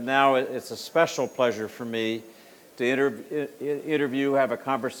Now it's a special pleasure for me to have a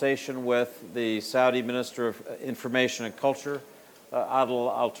conversation with the Saudi Minister of Information and Culture, Adel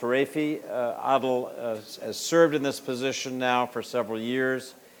Al-Taraifi. Adel has served in this position now for several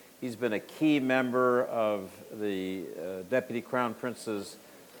years. He's been a key member of the Deputy Crown Prince's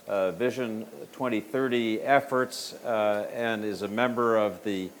Vision 2030 efforts and is a member of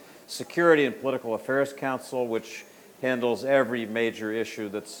the Security and Political Affairs Council, which handles every major issue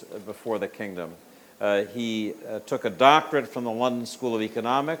that's before the kingdom. He took a doctorate from the London School of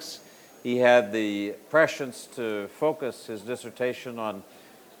Economics. He had the prescience to focus his dissertation on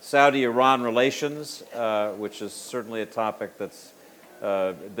Saudi-Iran relations, which is certainly a topic that's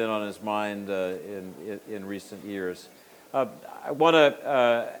been on his mind in recent years. I want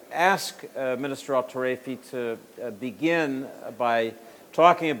to ask Minister Al-Taraifi to begin by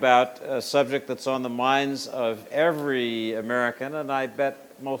talking about a subject that's on the minds of every American, and I bet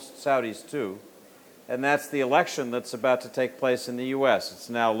most Saudis too, and that's the election that's about to take place in the U.S. It's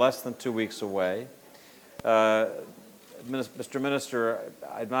now less than 2 weeks away. Mr. Minister,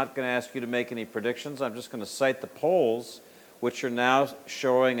 I'm not going to ask you to make any predictions. I'm just going to cite the polls, which are now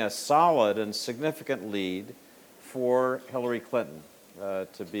showing a solid and significant lead for Hillary Clinton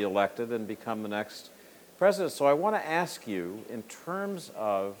to be elected and become the next president. So I want to ask you, in terms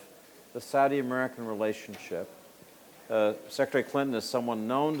of the Saudi-American relationship, Secretary Clinton is someone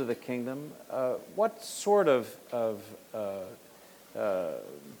known to the kingdom. What sort of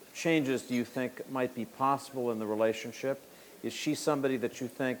changes do you think might be possible in the relationship? Is she somebody that you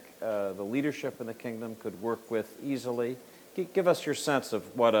think the leadership in the kingdom could work with easily? Give us your sense of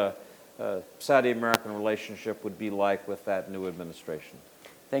what a Saudi-American relationship would be like with that new administration.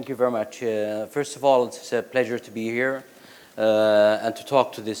 Thank you very much. First of all, it's a pleasure to be here and to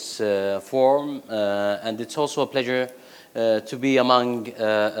talk to this forum. And it's also a pleasure to be among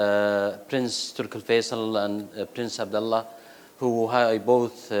Prince Turki Faisal and Prince Abdullah, who I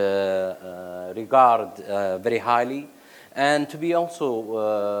both regard very highly, and to be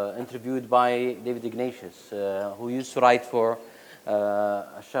also interviewed by David Ignatius, who used to write for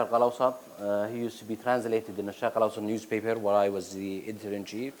Al-Sharq Al-Awsat. He used to be translated in the Al-Sharq Al-Awsat newspaper, where I was the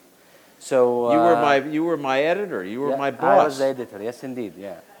editor-in-chief. So you were my editor. You were my boss. I was the editor. Yes, indeed.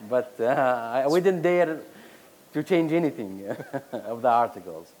 Yeah, but we didn't dare to change anything of the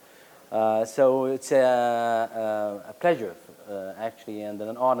articles. So it's a pleasure, actually, and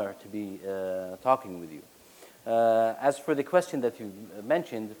an honor to be talking with you. As for the question that you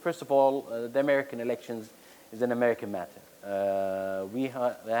mentioned, first of all, the American elections is an American matter. We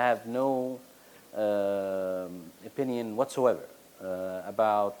have no opinion whatsoever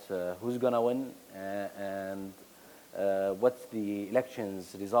about who's going to win and what the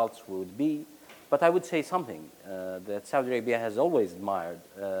elections results would be. But I would say something that Saudi Arabia has always admired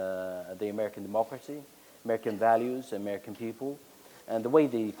the American democracy, American values, American people, and the way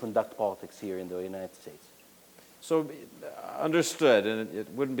they conduct politics here in the United States. So understood, and it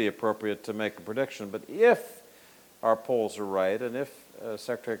wouldn't be appropriate to make a prediction, but if our polls are right, and if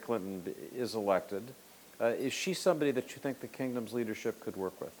Secretary Clinton is elected, is she somebody that you think the kingdom's leadership could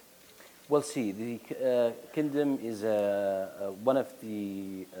work with? Well, see, the kingdom is one of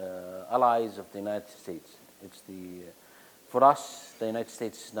the allies of the United States. It's for us, the United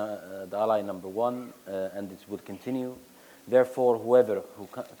States is the ally number one, and it will continue. Therefore, whoever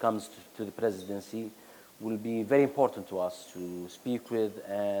comes to the presidency will be very important to us to speak with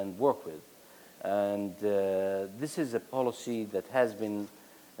and work with. And this is a policy that has been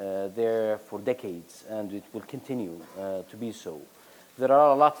there for decades, and it will continue to be so. There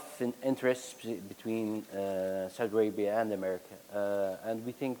are a lot of interests between Saudi Arabia and America, and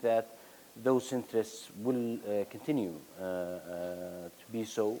we think that those interests will continue to be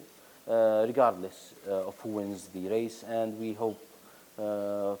so, regardless of who wins the race. And we hope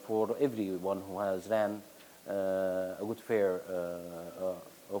for everyone who has ran a good fair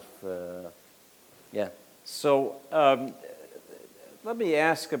yeah. So let me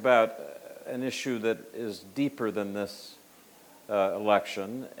ask about an issue that is deeper than this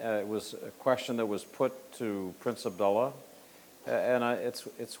election. It was a question that was put to Prince Abdullah, and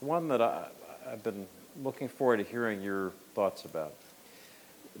it's one that I've been looking forward to hearing your thoughts about.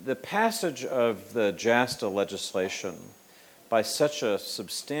 The passage of the JASTA legislation by such a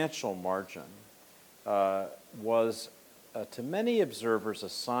substantial margin was, to many observers, a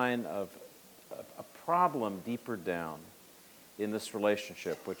sign of a problem deeper down in this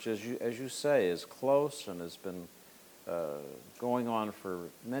relationship, which, as you say, is close and has been going on for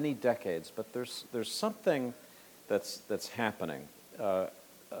many decades. But there's something that's happening. A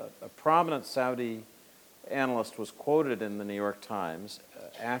prominent Saudi analyst was quoted in the New York Times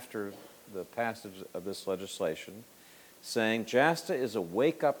after the passage of this legislation saying, JASTA is a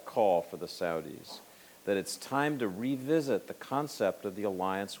wake-up call for the Saudis, that it's time to revisit the concept of the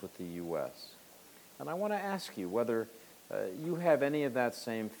alliance with the U.S. And I want to ask you whether you have any of that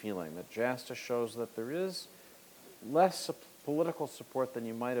same feeling, that JASTA shows that there is less political support than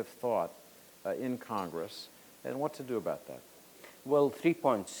you might have thought in Congress, and what to do about that. Well, 3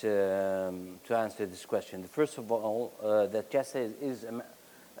 points to answer this question. First of all, that JASTA is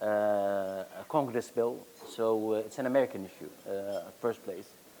a Congress bill, so it's an American issue, first place.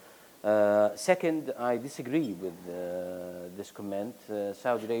 Second, I disagree with this comment.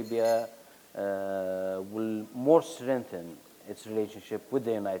 Saudi Arabia will more strengthen its relationship with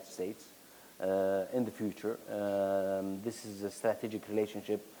the United States in the future. This is a strategic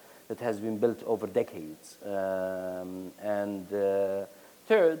relationship that has been built over decades. And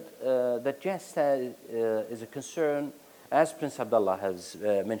third, that JASTA is a concern, as Prince Abdullah has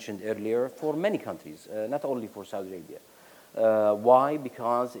mentioned earlier, for many countries, not only for Saudi Arabia. Why?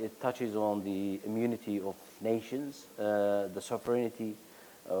 Because it touches on the immunity of nations, the sovereignty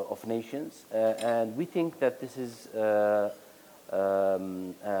of nations, and we think that this is a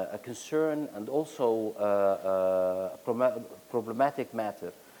concern and also a problematic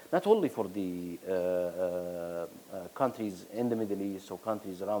matter, not only for the countries in the Middle East or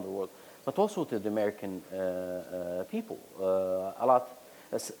countries around the world, but also to the American people. A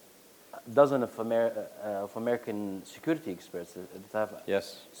dozen of American security experts that I've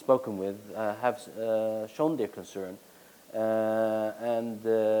spoken with have shown their concern. And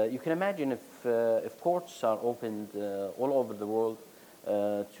you can imagine if courts are opened all over the world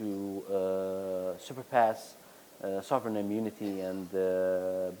to surpass sovereign immunity and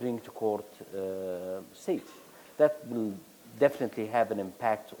bring to court states, that will definitely have an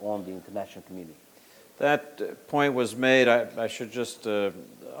impact on the international community. That point was made, I should just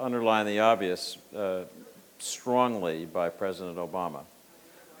underline the obvious, strongly by President Obama,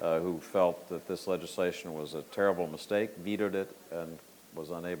 who felt that this legislation was a terrible mistake, vetoed it, and was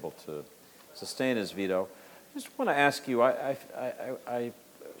unable to sustain his veto. I just want to ask you, I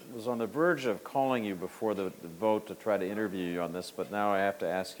was on the verge of calling you before the vote to try to interview you on this, but now I have to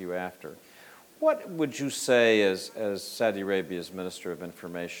ask you after. What would you say as Saudi Arabia's Minister of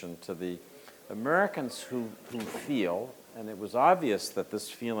Information to the Americans who feel, and it was obvious that this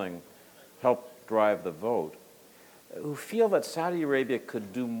feeling helped drive the vote, who feel that Saudi Arabia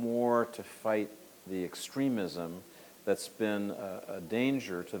could do more to fight the extremism that's been a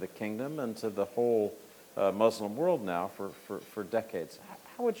danger to the kingdom and to the whole Muslim world now for decades?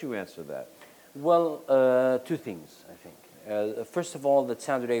 How would you answer that? Well, two things, I think. First of all, that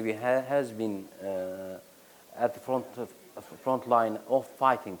Saudi Arabia has been at the front line of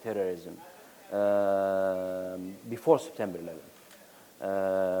fighting terrorism before September 11th.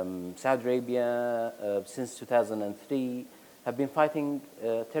 Saudi Arabia, since 2003, have been fighting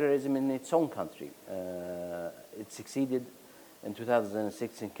terrorism in its own country. It succeeded in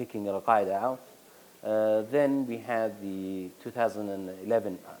 2006 in kicking Al-Qaeda out. Then we had the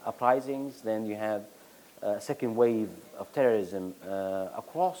 2011 uprisings. Then you have a second wave of terrorism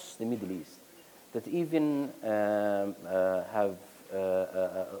across the Middle East that even have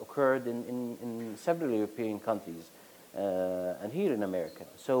occurred in several European countries and here in America.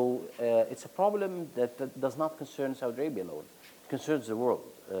 So it's a problem that does not concern Saudi Arabia alone. It concerns the world.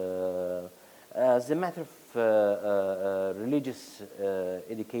 As a matter of religious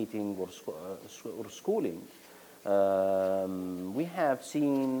educating or schooling, we have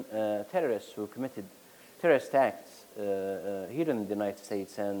seen terrorists who committed terrorist acts here in the United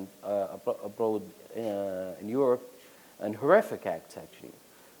States and abroad in Europe, and horrific acts actually.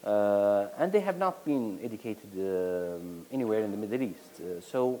 And they have not been educated anywhere in the Middle East.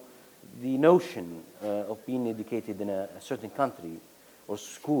 So the notion of being educated in a certain country or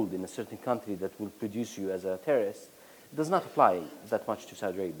schooled in a certain country that will produce you as a terrorist does not apply that much to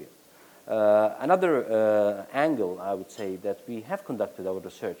Saudi Arabia. Another angle, I would say, that we have conducted our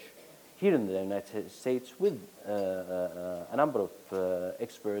research here in the United States with a number of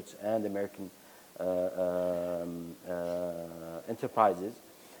experts and American enterprises,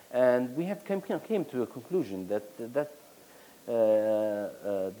 and we have came to a conclusion that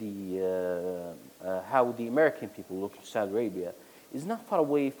how the American people look to Saudi Arabia is not far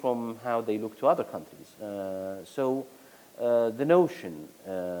away from how they look to other countries. So the notion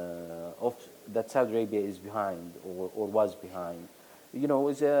of that Saudi Arabia is behind or was behind, you know,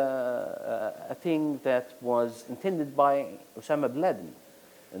 is a thing that was intended by Osama bin Laden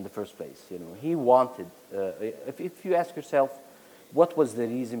in the first place. You know, he wanted. If you ask yourself, what was the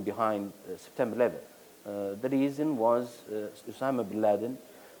reason behind September 11th? The reason was Osama bin Laden,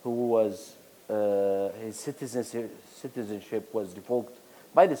 who was his citizenship was revoked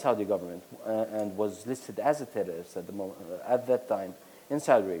by the Saudi government and was listed as a terrorist at that time in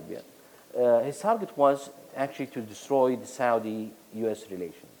Saudi Arabia. His target was actually to destroy the Saudi-U.S.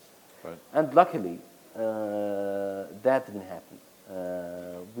 relations. Right. And luckily, that didn't happen.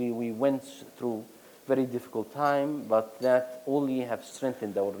 We went through very difficult time, but that only have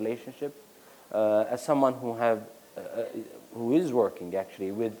strengthened our relationship. As someone who is working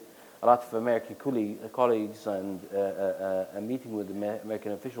actually with a lot of American colleagues and meeting with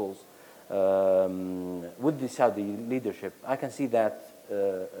American officials with the Saudi leadership, I can see that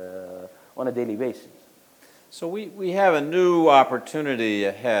on a daily basis. So we have a new opportunity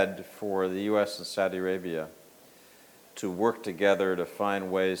ahead for the U.S. and Saudi Arabia to work together to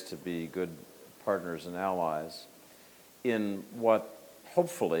find ways to be good partners and allies in what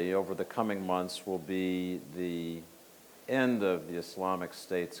hopefully over the coming months will be the end of the Islamic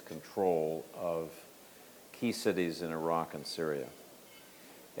State's control of key cities in Iraq and Syria.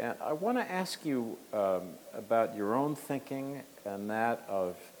 And I want to ask you about your own thinking and that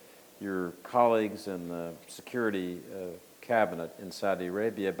of your colleagues in the security cabinet in Saudi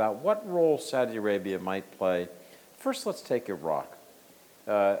Arabia about what role Saudi Arabia might play. First, let's take Iraq.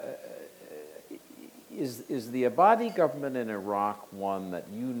 Is the Abadi government in Iraq one that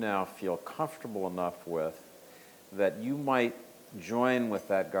you now feel comfortable enough with that you might join with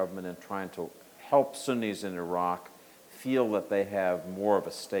that government in trying to help Sunnis in Iraq feel that they have more of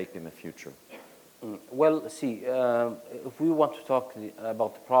a stake in the future? Well, see, if we want to talk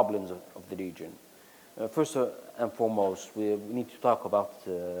about the problems of the region, first and foremost, we need to talk about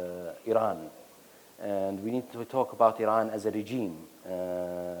Iran. And we need to talk about Iran as a regime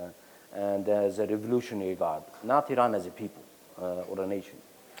and as a revolutionary guard, not Iran as a people or a nation.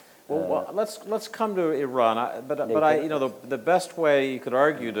 Well, let's come to Iran. But you know, the best way you could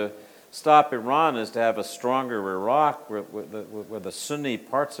argue to stop Iran is to have a stronger Iraq, where the Sunni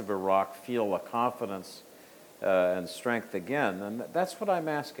parts of Iraq feel a confidence and strength again. And that's what I'm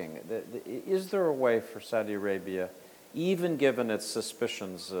asking. Is there a way for Saudi Arabia, even given its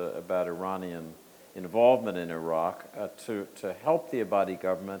suspicions about Iranian involvement in Iraq, to help the Abadi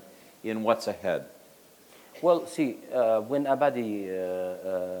government in what's ahead? Well, see, when Abadi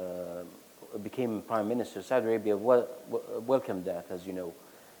became prime minister, Saudi Arabia welcomed that, as you know,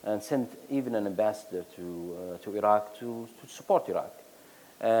 and sent even an ambassador to Iraq to support Iraq,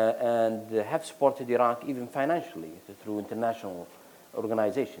 and have supported Iraq even financially through international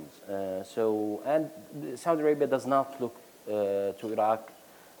organizations. And Saudi Arabia does not look to Iraq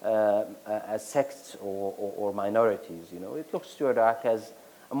as sects or minorities. You know, it looks to Iraq as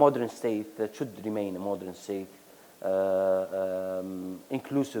a modern state that should remain a modern state,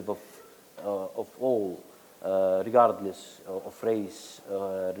 inclusive of all, regardless of race,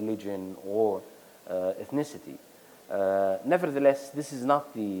 religion, or ethnicity. Nevertheless, this is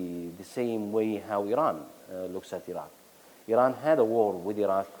not the same way how Iran looks at Iraq. Iran had a war with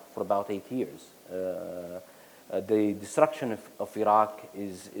Iraq for about 8 years. The destruction of Iraq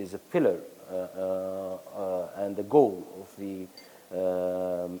is a pillar and the goal of the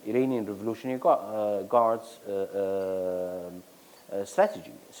Iranian Revolutionary Guard's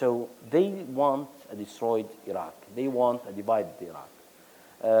strategy. So they want a destroyed Iraq. They want a divided Iraq.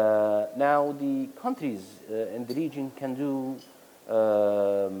 Now the countries in the region can do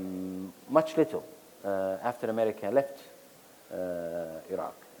much little after America left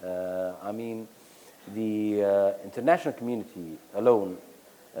Iraq. I mean, the international community alone,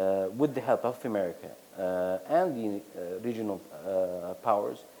 with the help of America and the regional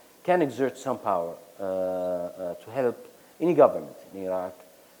powers, can exert some power to help any government in Iraq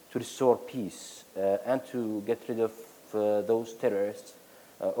to restore peace and to get rid of those terrorist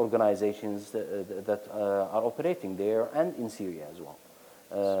organizations that are operating there and in Syria as well.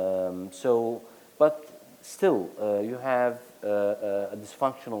 But still, you have a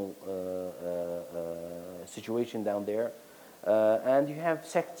dysfunctional situation down there, and you have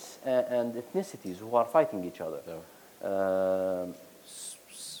sects and ethnicities who are fighting each other.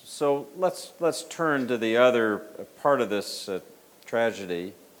 So let's turn to the other part of this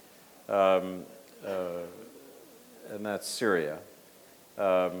tragedy, and that's Syria.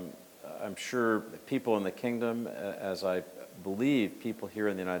 I'm sure people in the kingdom, as I believe people here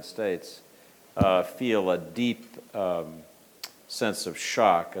in the United States, feel a deep sense of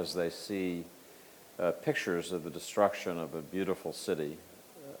shock as they see pictures of the destruction of a beautiful city,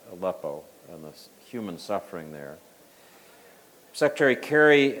 Aleppo, and the human suffering there. Secretary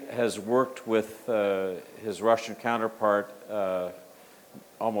Kerry has worked with his Russian counterpart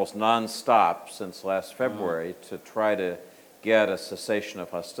almost nonstop since last February to try to get a cessation of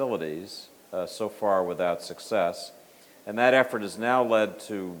hostilities, so far without success. And that effort has now led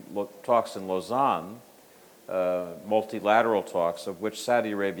to talks in Lausanne, multilateral talks, of which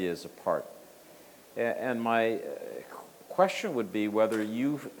Saudi Arabia is a part. And my question would be whether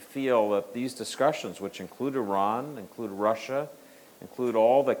you feel that these discussions, which include Iran, include Russia, include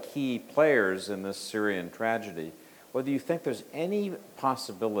all the key players in this Syrian tragedy, whether you think there's any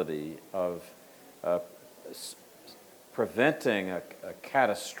possibility of preventing a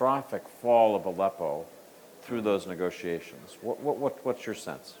catastrophic fall of Aleppo through those negotiations. What's your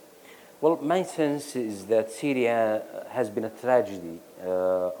sense? Well, my sense is that Syria has been a tragedy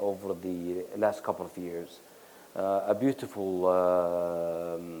over the last couple of years. A beautiful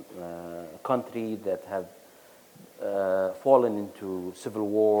country that have fallen into civil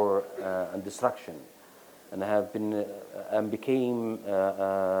war and destruction, and have been and became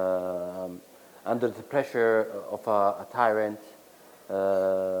under the pressure of a tyrant,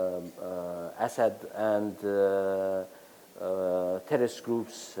 Assad, and terrorist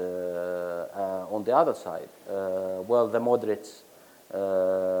groups on the other side, while the moderates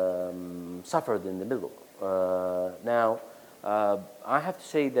suffered in the middle. Now, I have to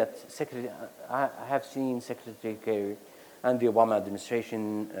say that I have seen Secretary Kerry and the Obama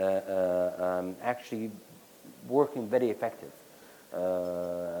administration actually working very effective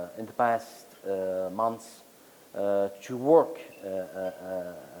in the past months to work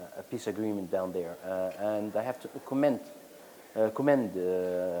a peace agreement down there. And I have to commend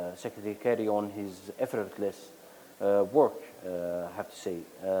Secretary Kerry on his effortless work, I have to say.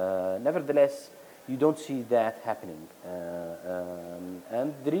 Nevertheless, you don't see that happening.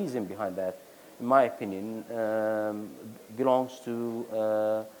 And the reason behind that, in my opinion, belongs to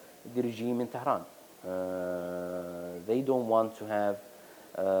the regime in Tehran. They don't want to have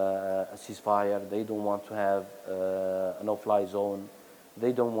a ceasefire. They don't want to have a no-fly zone.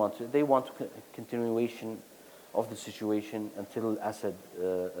 They don't want to. They want continuation of the situation until Assad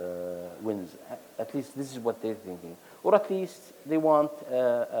wins. At least this is what they're thinking. Or at least they want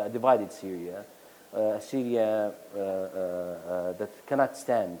a divided Syria, Syria that cannot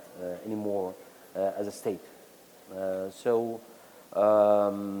stand anymore as a state. So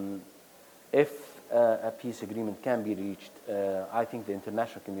if a peace agreement can be reached, I think the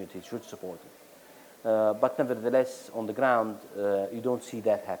international community should support it. But nevertheless, on the ground, you don't see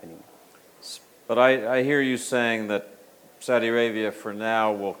that happening. But I hear you saying that Saudi Arabia, for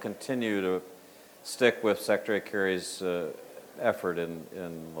now, will continue to stick with Secretary Kerry's effort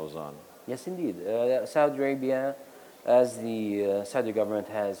in Lausanne. Yes, indeed. Saudi Arabia, as the Saudi government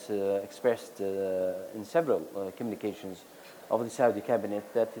has expressed in several communications of the Saudi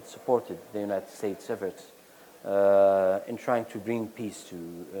cabinet, that it supported the United States' efforts in trying to bring peace to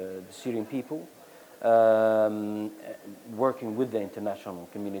the Syrian people, working with the international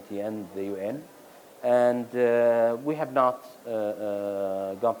community and the UN. And we have not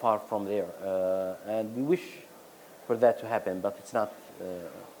gone far from there. And we wish for that to happen, but it's not.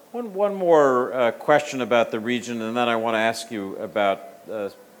 One more question about the region, and then I want to ask you about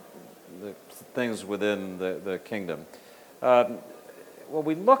the things within the kingdom. When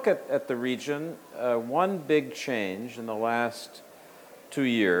we look at the region, one big change in the last 2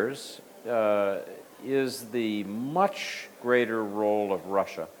 years is the much greater role of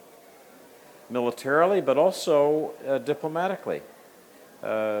Russia, militarily, but also diplomatically.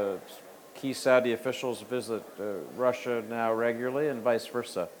 Key Saudi officials visit Russia now regularly, and vice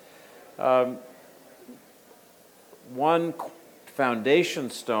versa. One foundation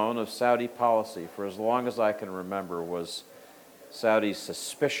stone of Saudi policy, for as long as I can remember, was Saudi's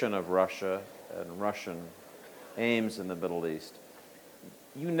suspicion of Russia and Russian aims in the Middle East.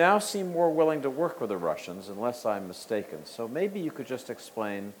 You now seem more willing to work with the Russians, unless I'm mistaken. So maybe you could just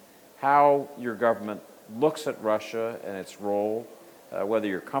explain how your government looks at Russia and its role, whether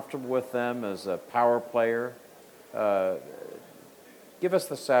you're comfortable with them as a power player. Give us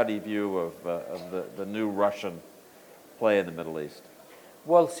the Saudi view of the new Russian play in the Middle East.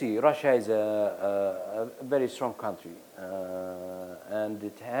 Well, see, Russia is a very strong country, and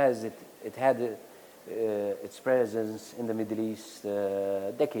it had its presence in the Middle East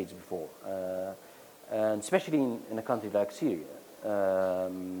decades before, and especially in a country like Syria.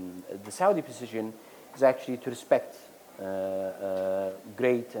 The Saudi position is actually to respect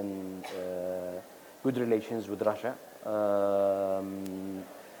great and good relations with Russia.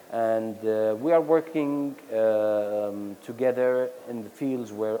 And we are working together in the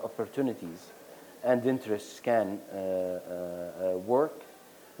fields where opportunities and interests can work.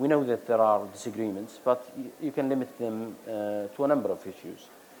 We know that there are disagreements, but you can limit them to a number of issues.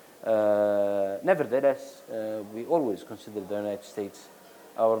 Nevertheless, we always consider the United States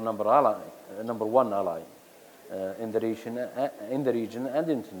our number one ally in the region and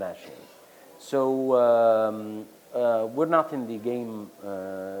internationally. So we're not in the game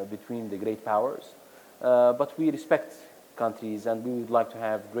between the great powers, but we respect countries and we would like to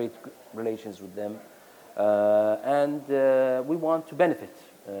have great relations with them, and we want to benefit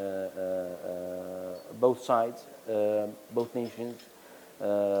both sides, both nations,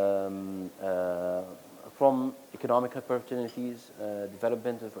 from economic opportunities,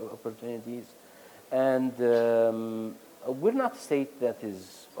 development of opportunities, and we're not a state that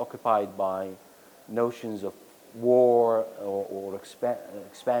is occupied by notions of war or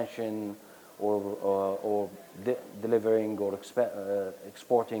expansion or delivering or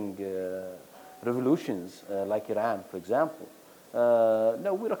exporting revolutions like Iran, for example.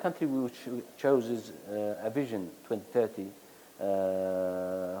 No, we're a country which chooses a vision 2030,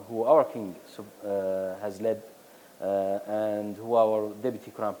 who our king has led, and who our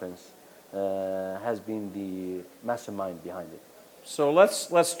deputy crown prince has been the mastermind behind it. So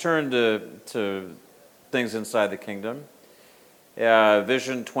let's turn to things inside the kingdom.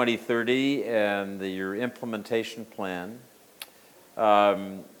 Vision 2030 and your implementation plan.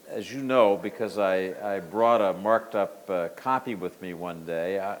 As you know, because I brought a marked up copy with me one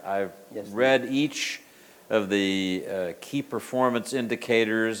day, I've read each of the key performance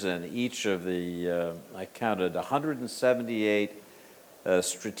indicators and each of the, I counted 178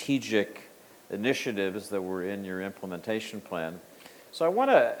 strategic initiatives that were in your implementation plan. So I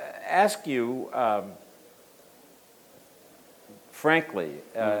want to ask you, frankly,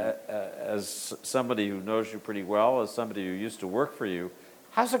 as somebody who knows you pretty well, as somebody who used to work for you,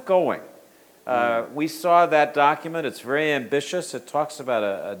 how's it going? We saw that document. It's very ambitious. It talks about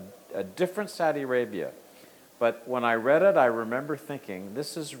a different Saudi Arabia. But when I read it, I remember thinking,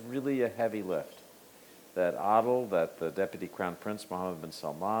 this is really a heavy lift. That Adil, that the Deputy Crown Prince Mohammed bin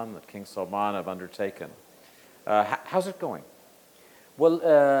Salman, that King Salman have undertaken. How's it going? Well,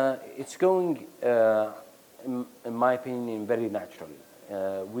 it's going, in my opinion, very naturally.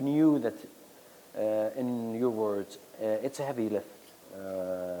 We knew that, in your words, it's a heavy lift.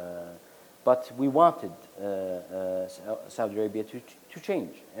 But we wanted Saudi Arabia to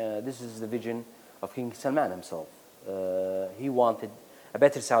change. This is the vision of King Salman himself. He wanted a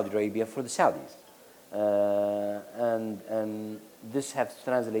better Saudi Arabia for the Saudis. And this has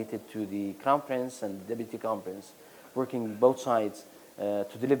translated to the Crown Prince and the Deputy Crown Prince working both sides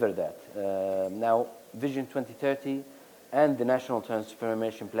to deliver that. Now, Vision 2030 and the National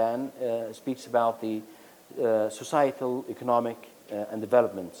Transformation Plan speaks about the societal, economic, and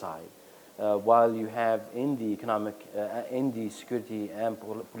development side. While you have in the in the Security and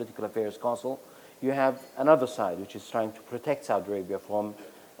Political Affairs Council, you have another side which is trying to protect Saudi Arabia from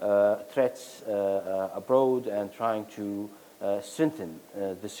threats abroad and trying to strengthen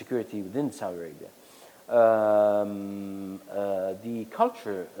the security within Saudi Arabia. The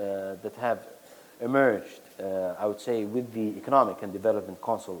culture that have emerged, I would say, with the Economic and Development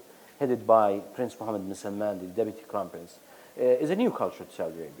Council headed by Prince Mohammed bin Salman, the Deputy Crown Prince, is a new culture to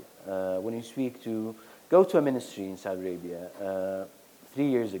Saudi Arabia. When you go to a ministry in Saudi Arabia 3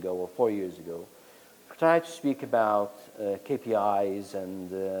 years ago or 4 years ago, try to speak about KPIs and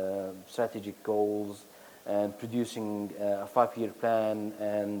strategic goals and producing a 5-year plan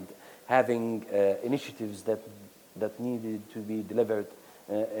and having initiatives that needed to be delivered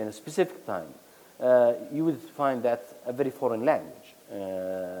in a specific time. You would find that a very foreign language.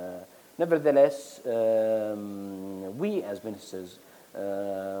 Nevertheless, we as ministers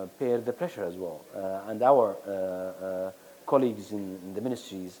bear the pressure as well, and our colleagues in the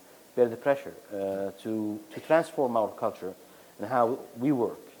ministries bear the pressure to transform our culture and how we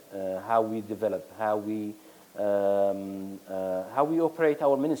work, how we develop, how we operate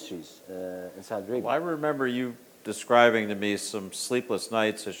our ministries in Saudi Arabia. Well, I remember you describing to me some sleepless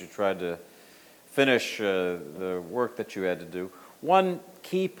nights as you tried to finish the work that you had to do. One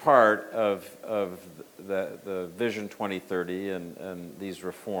key part of the Vision 2030 and these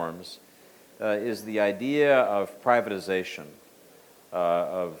reforms is the idea of privatization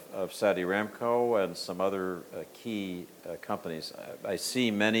of Saudi Aramco and some other key companies. I see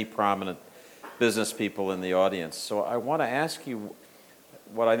many prominent business people in the audience. So I want to ask you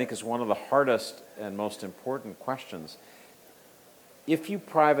what I think is one of the hardest and most important questions. If you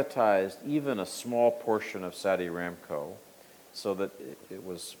privatized even a small portion of Saudi Aramco so that it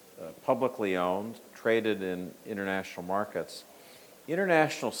was publicly owned, traded in international markets,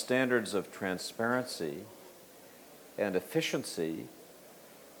 international standards of transparency and efficiency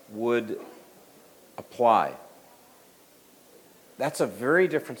would apply. That's a very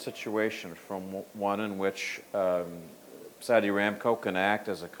different situation from one in which Saudi Aramco can act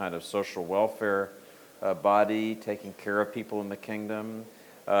as a kind of social welfare body, taking care of people in the kingdom,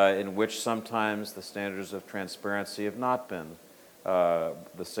 in which sometimes the standards of transparency have not been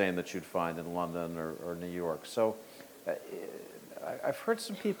the same that you'd find in London or New York. So I've heard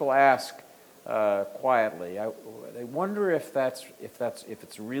some people ask quietly, they wonder if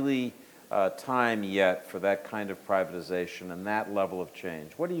it's really time yet for that kind of privatization and that level of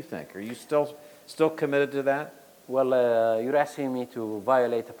change. What do you think? Are you still committed to that? Well, you're asking me to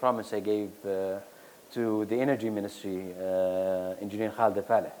violate a promise I gave to the Energy Ministry, Engineer Khalid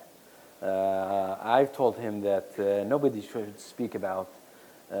Faleh. I've told him that nobody should speak about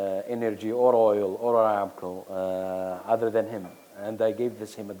energy or oil or Aramco other than him. And I gave the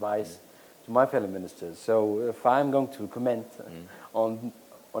same advice to my fellow ministers. So if I'm going to comment on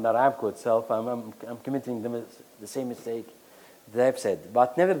Aramco itself, I'm committing the same mistake that I've said.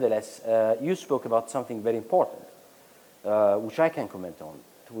 But nevertheless, you spoke about something very important, which I can comment on,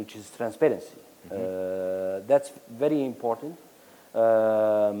 which is transparency. That's very important.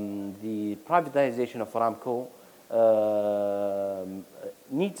 The privatization of Aramco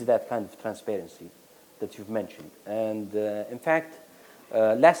needs that kind of transparency that you've mentioned. And in fact,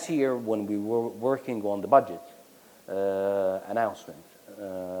 last year when we were working on the budget announcement,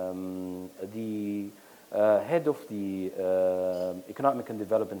 the head of the Economic and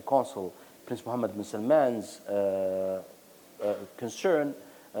Development Council, Prince Mohammed bin Salman's concern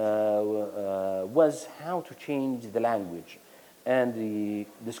was how to change the language and the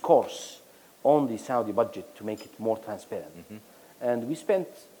discourse on the Saudi budget to make it more transparent. And we spent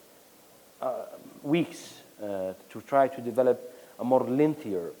weeks to try to develop a more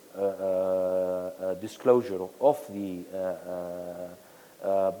lengthier disclosure of the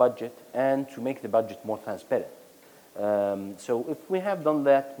budget and to make the budget more transparent. So if we have done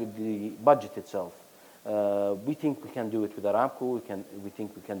that with the budget itself, we think we can do it with Aramco. We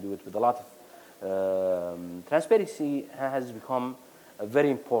think we can do it with a lot of transparency has become a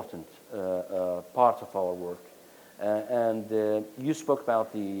very important part of our work. And you spoke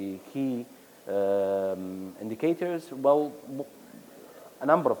about the key indicators. Well, a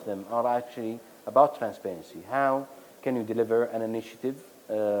number of them are actually about transparency. How can you deliver an initiative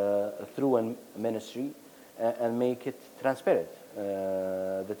through a ministry and make it transparent,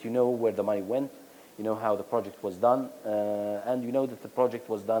 that you know where the money went, you know how the project was done, and you know that the project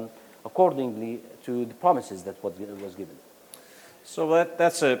was done accordingly to the promises that was given. So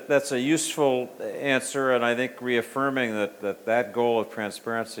that's a useful answer, and I think reaffirming that goal of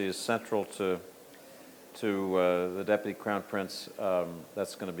transparency is central to the Deputy Crown Prince.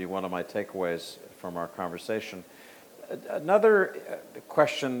 That's going to be one of my takeaways from our conversation. Another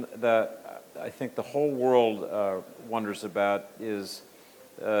question that I think the whole world wonders about is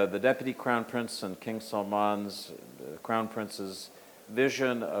the Deputy Crown Prince and King Salman's, Crown Prince's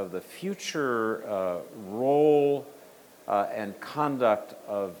vision of the future role and conduct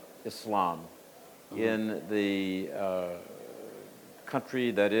of Islam in the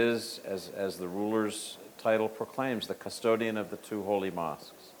country that is, as the ruler's title proclaims, the custodian of the two holy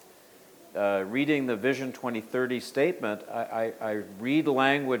mosques. Reading the Vision 2030 statement, I read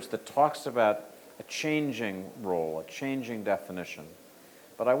language that talks about a changing role, a changing definition.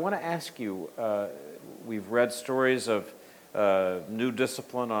 But I want to ask you, we've read stories of new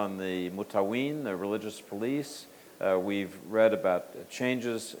discipline on the Mutawin, the religious police. We've read about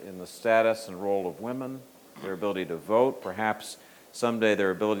changes in the status and role of women, their ability to vote, perhaps someday their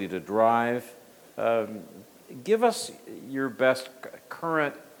ability to drive. Give us your best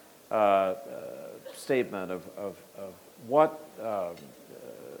current statement of what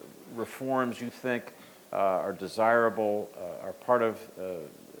reforms you think are desirable, are part of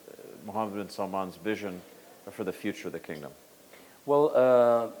Mohammed bin Salman's vision for the future of the kingdom.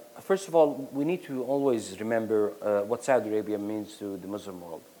 Well, first of all, we need to always remember what Saudi Arabia means to the Muslim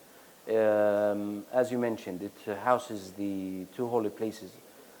world. As you mentioned, it houses the two holy places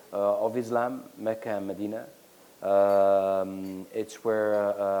of Islam, Mecca and Medina. It's where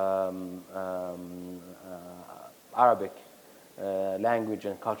Arabic language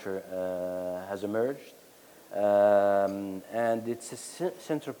and culture has emerged. And it's a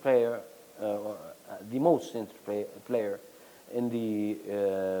central player, the most central player in the,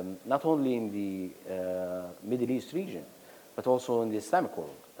 not only in the Middle East region, but also in the Islamic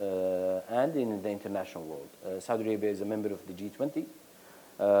world and in the international world. Saudi Arabia is a member of the G20,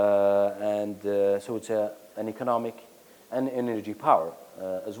 and so it's an economic and energy power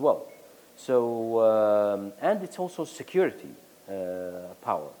as well. So, and it's also security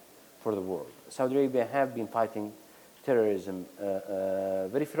power. for the world. Saudi Arabia have been fighting terrorism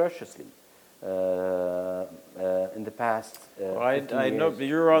very ferociously in the past. Well, 15 I know years.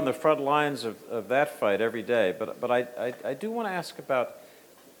 you're on the front lines of that fight every day, but I do want to ask about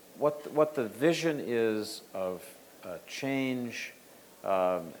what the vision is of change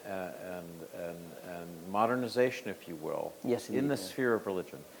and modernization, if you will, Yes, in the indeed, yeah. sphere of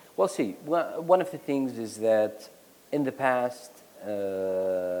religion. Well, see, one of the things is that in the past,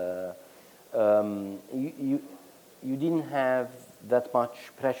 you didn't have that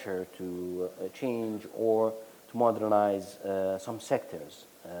much pressure to change or to modernize some sectors.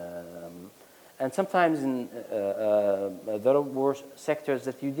 And sometimes there were sectors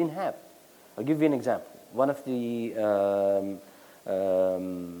that you didn't have. I'll give you an example. One of the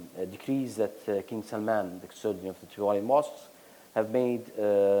decrees that King Salman, the custodian of the two holy mosques, have made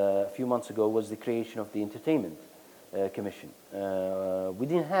a few months ago was the creation of the Entertainment Commission. We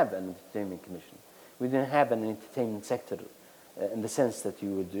didn't have an Entertainment Commission. We didn't have an entertainment sector in the sense that you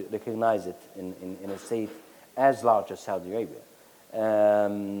would recognize it in a state as large as Saudi Arabia.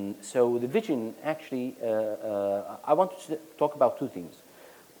 So the vision actually, I want to talk about two things.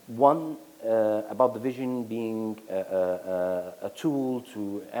 One, about the vision being a tool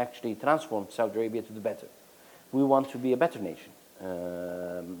to actually transform Saudi Arabia to the better. We want to be a better nation.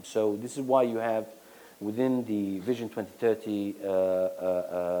 So this is why you have within the Vision 2030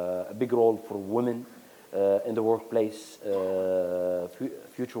 a big role for women in the workplace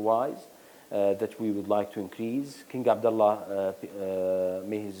future-wise that we would like to increase. King Abdullah,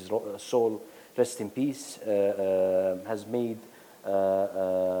 may his soul rest in peace, has made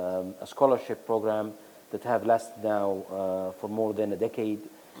a scholarship program that have lasted now for more than a decade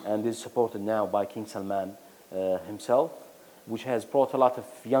and is supported now by King Salman himself, which has brought a lot of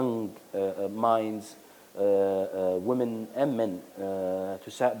young minds, women and men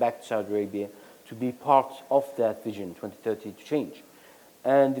back to Saudi Arabia to be part of that Vision 2030 to change.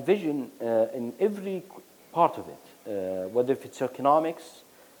 And the vision in every part of it, whether if it's economics,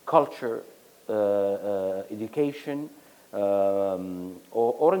 culture, education,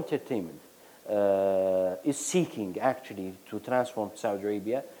 or entertainment, is seeking actually to transform Saudi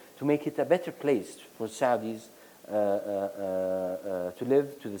Arabia to make it a better place for Saudis to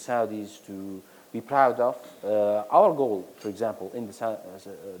live, to the Saudis to be proud of. Our goal, for example, in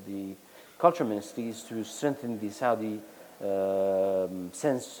the Culture Ministry is to strengthen the Saudi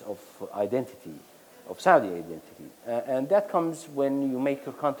sense of identity, of Saudi identity. And that comes when you make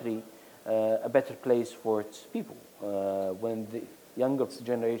your country a better place for its people. When the younger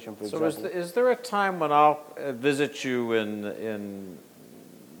generation, for example... So is there a time when I'll visit you in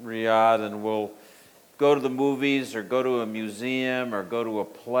Riyadh and we'll go to the movies or go to a museum or go to a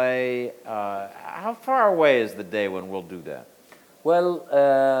play? How far away is the day when we'll do that? Well,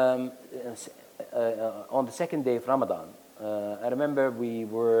 on the second day of Ramadan, I remember we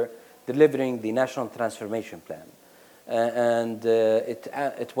were delivering the National Transformation Plan. And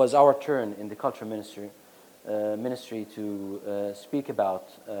it was our turn in the Culture Ministry to speak about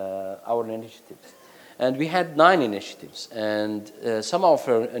our initiatives. And we had 9 initiatives. And some of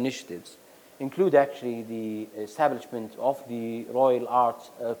our initiatives include actually the establishment of the Royal Arts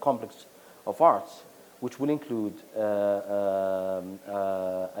Complex of Arts, which will include an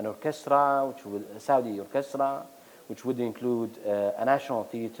orchestra, a Saudi orchestra, which would include a national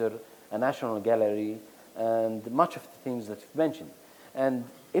theater, a national gallery, and much of the things that you've mentioned. And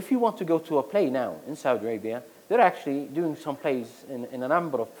if you want to go to a play now in Saudi Arabia, they're actually doing some plays in a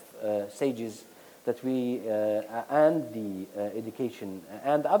number of stages that we and the education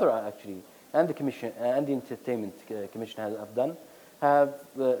and other actually and the commission and the entertainment commission have done, have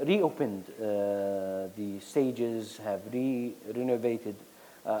reopened the stages, have renovated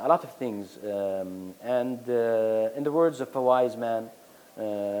a lot of things. And in the words of a wise man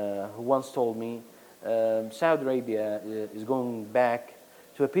who once told me, Saudi Arabia is going back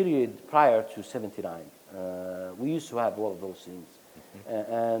to a period prior to 79. We used to have all of those things.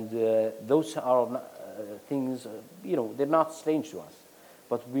 And those are things, they're not strange to us.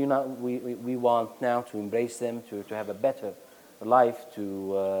 But we want now to embrace them, to have a better life.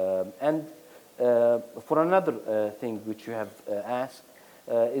 And for another thing which you have asked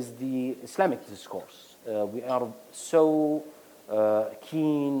is the Islamic discourse. We are so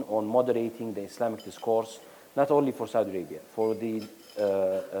keen on moderating the Islamic discourse, not only for Saudi Arabia, for the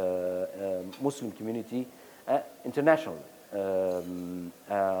Muslim community internationally.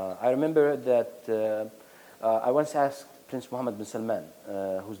 I remember that I once asked Prince Mohammed bin Salman,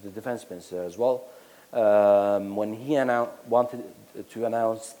 who's the defense minister as well, when he wanted to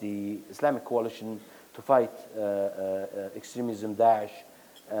announce the Islamic coalition to fight extremism, Daesh,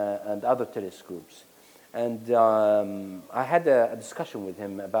 and other terrorist groups. And I had a discussion with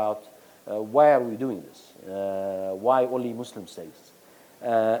him about why are we doing this? Why only Muslim states?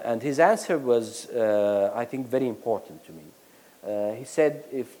 And his answer was, I think, very important to me. He said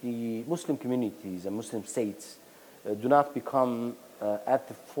if the Muslim communities and Muslim states do not become at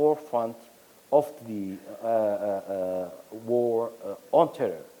the forefront of the war on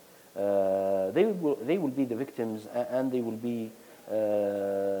terror, they will be the victims, and they will be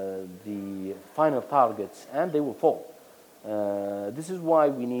the final targets, and they will fall. This is why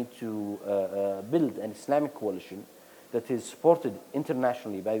we need to build an Islamic coalition that is supported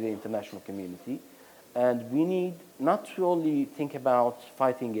internationally by the international community. And we need not to only think about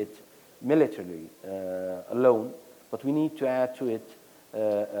fighting it militarily alone, but we need to add to it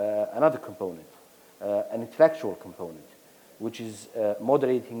another component, an intellectual component, which is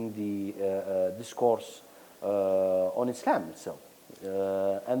moderating the discourse on Islam itself.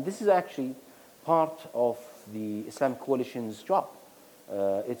 And this is actually part of the Islamic Coalition's job.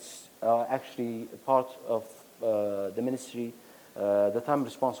 It's actually part of the ministry that I'm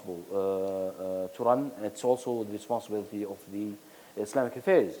responsible to run. It's also the responsibility of the Islamic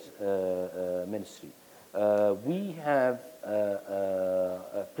Affairs Ministry. We have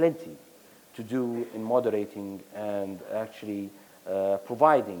plenty to do in moderating and actually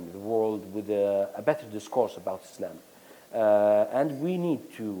providing the world with a better discourse about Islam. And we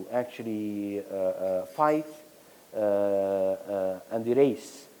need to actually fight and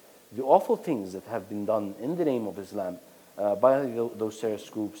erase the awful things that have been done in the name of Islam by those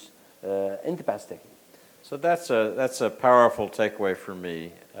terrorist groups in the past decade. So that's a powerful takeaway for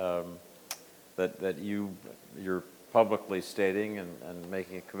me, that you're publicly stating and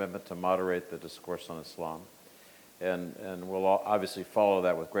making a commitment to moderate the discourse on Islam, and we'll obviously follow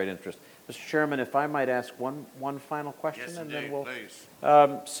that with great interest. Mr. Chairman, if I might ask one final question, Yes, and indeed, then we'll. Please.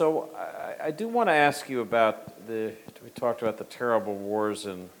 So I do want to ask you about we talked about the terrible wars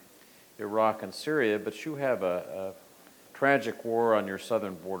in Iraq and Syria, but you have a tragic war on your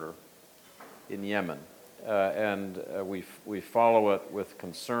southern border in Yemen, and we follow it with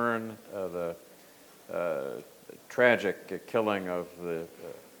concern. The tragic killing of the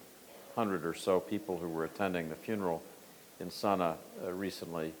 100 or so people who were attending the funeral in Sana'a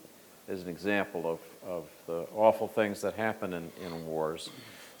recently is an example of the awful things that happen in wars.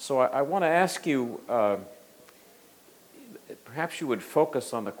 So I want to ask you, perhaps you would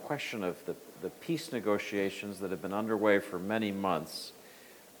focus on the question of the peace negotiations that have been underway for many months.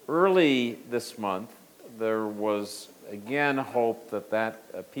 Early this month, there was again hope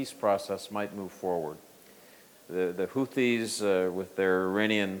that peace process might move forward. The Houthis, with their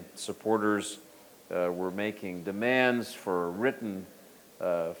Iranian supporters, were making demands for a written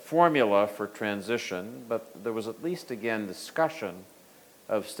formula for transition, but there was at least, again, discussion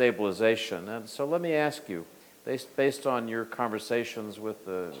of stabilization. And so let me ask you, based on your conversations with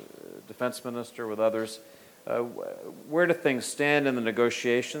the defense minister, with others, where do things stand in the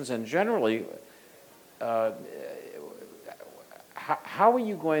negotiations? And generally, how are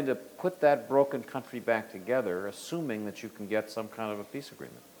you going to put that broken country back together, assuming that you can get some kind of a peace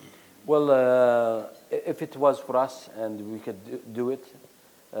agreement? Well, if it was for us and we could do it,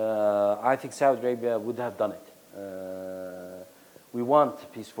 I think Saudi Arabia would have done it. We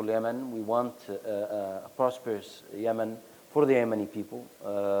want peaceful Yemen. We want a prosperous Yemen for the Yemeni people.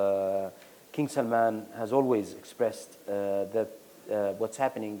 King Salman has always expressed that what's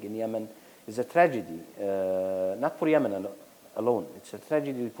happening in Yemen is a tragedy, not for Yemen alone. It's a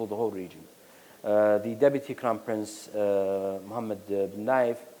tragedy for the whole region. The Deputy Crown Prince, Mohammed bin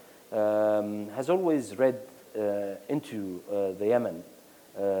Naif, has always read into the Yemen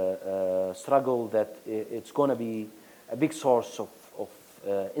struggle that it's going to be a big source of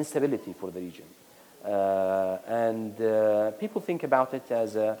instability for the region. And people think about it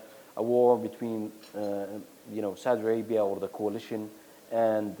as a war between Saudi Arabia or the coalition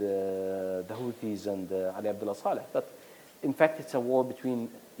and the Houthis and Ali Abdullah Saleh. But in fact, it's a war between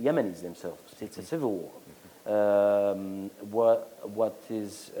Yemenis themselves. It's a civil war. What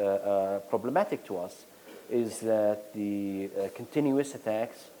is problematic to us is that the continuous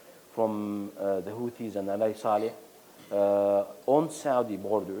attacks from the Houthis and Ali Saleh on Saudi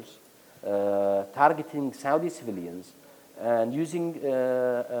borders, targeting Saudi civilians and using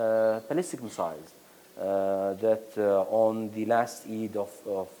ballistic missiles that on the last Eid of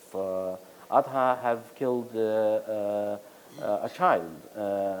Adha have killed a child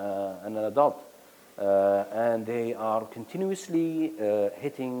and an adult. And they are continuously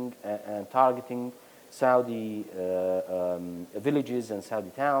hitting and targeting Saudi villages and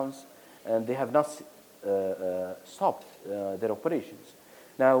Saudi towns, and they have not stopped their operations.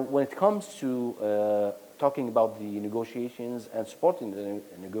 Now, when it comes to talking about the negotiations and supporting the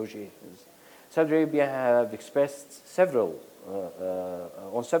negotiations, Saudi Arabia have expressed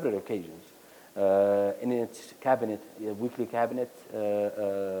on several occasions in its cabinet, weekly cabinet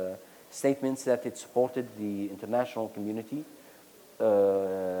statements that it supported the international community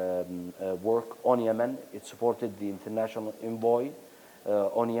work on Yemen. It supported the international envoy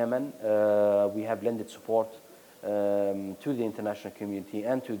on Yemen. We have lended support to the international community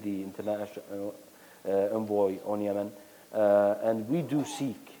and to the international envoy on Yemen. And we do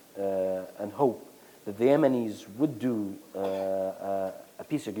seek and hope that the Yemenis would do a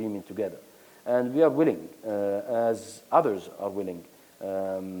peace agreement together. And we are willing, as others are willing,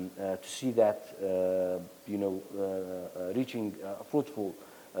 to see that, reaching a fruitful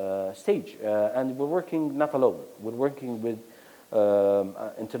stage. And we're working not alone. We're working with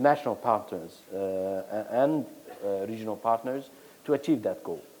international partners and regional partners to achieve that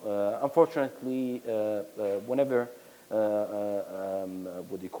goal. Unfortunately, whenever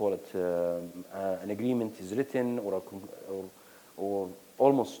what do you call it, an agreement is written or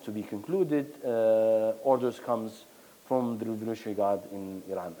almost to be concluded, orders comes from the Revolutionary Guard in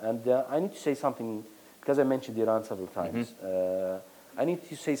Iran. And I need to say something, because I mentioned Iran several times. I need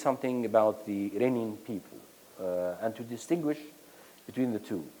to say something about the Iranian people and to distinguish between the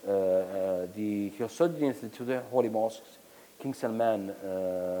two. The custodians to the holy mosques, King Salman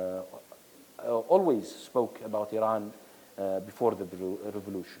always spoke about Iran before the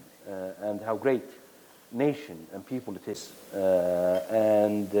revolution and how great nation and people it is.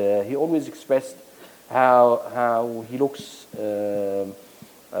 And he always expressed how he looks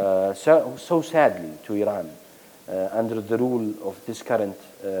so sadly to Iran under the rule of this current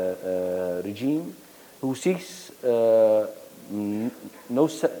regime, who seeks no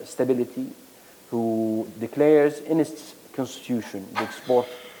stability, who declares in its constitution the export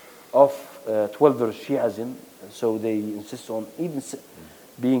of 12 Shiism, so they insist on even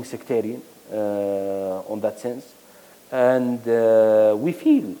being sectarian on that sense. And we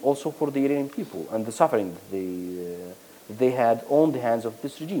feel also for the Iranian people and the suffering that they had on the hands of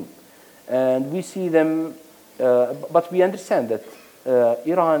this regime. And we see them, but we understand that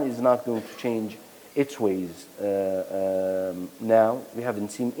Iran is not going to change its ways now. We haven't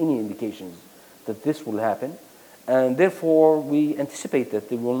seen any indications that this will happen. And therefore, we anticipate that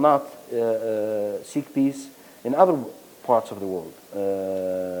they will not seek peace in other parts of the world.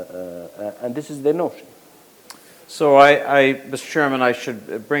 And this is their notion. So Mr. Chairman, I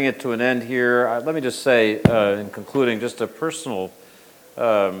should bring it to an end here. Let me just say, in concluding, just a personal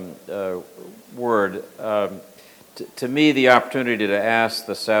word. To me, the opportunity to ask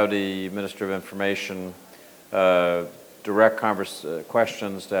the Saudi Minister of Information direct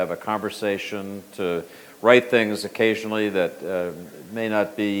questions, to have a conversation, to write things occasionally that may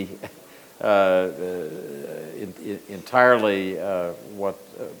not be entirely what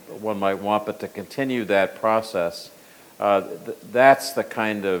one might want, but to continue that process, that's the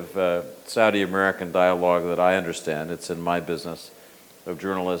kind of Saudi-American dialogue that I understand. It's in my business of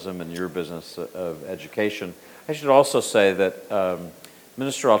journalism and your business of education. I should also say that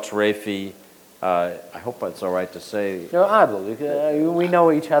Minister Al-Taraifi, I hope it's all right to say. No, Adil, we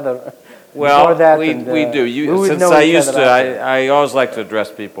know each other. Well, that we do. Since I used to, I always like to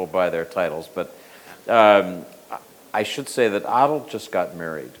address people by their titles, but I should say that Adil just got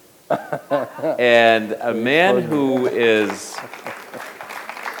married. And a man who is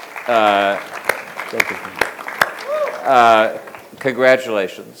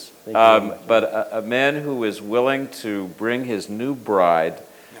congratulations. But a man who is willing to bring his new bride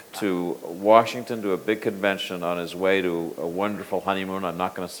to Washington to a big convention on his way to a wonderful honeymoon, I'm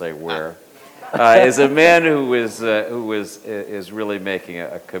not going to say where, is a man who is really making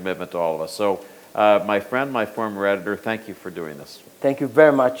a commitment to all of us. So, my friend, my former editor, thank you for doing this. Thank you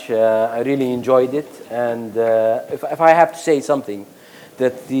very much. I really enjoyed it. And if I have to say something,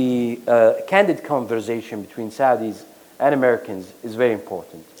 that the candid conversation between Saudis and Americans is very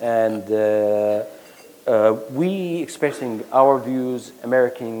important. And we expressing our views,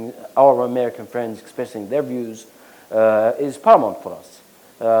 our American friends expressing their views, is paramount for us.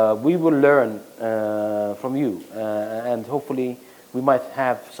 We will learn from you, and hopefully we might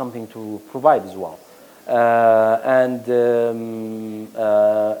have something to provide as well.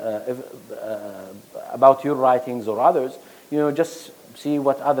 About your writings or others, just see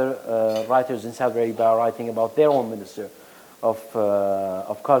what other writers in Saudi Arabia are writing about their own minister of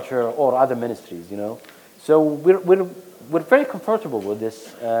culture or other ministries. So we're very comfortable with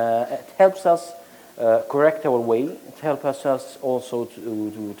this. It helps us correct our way. It helps us also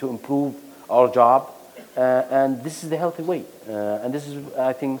to improve our job, And this is the healthy way. And this is,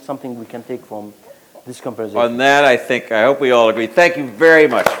 I think, something we can take from this conversation. On that, I hope we all agree. Thank you very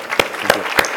much.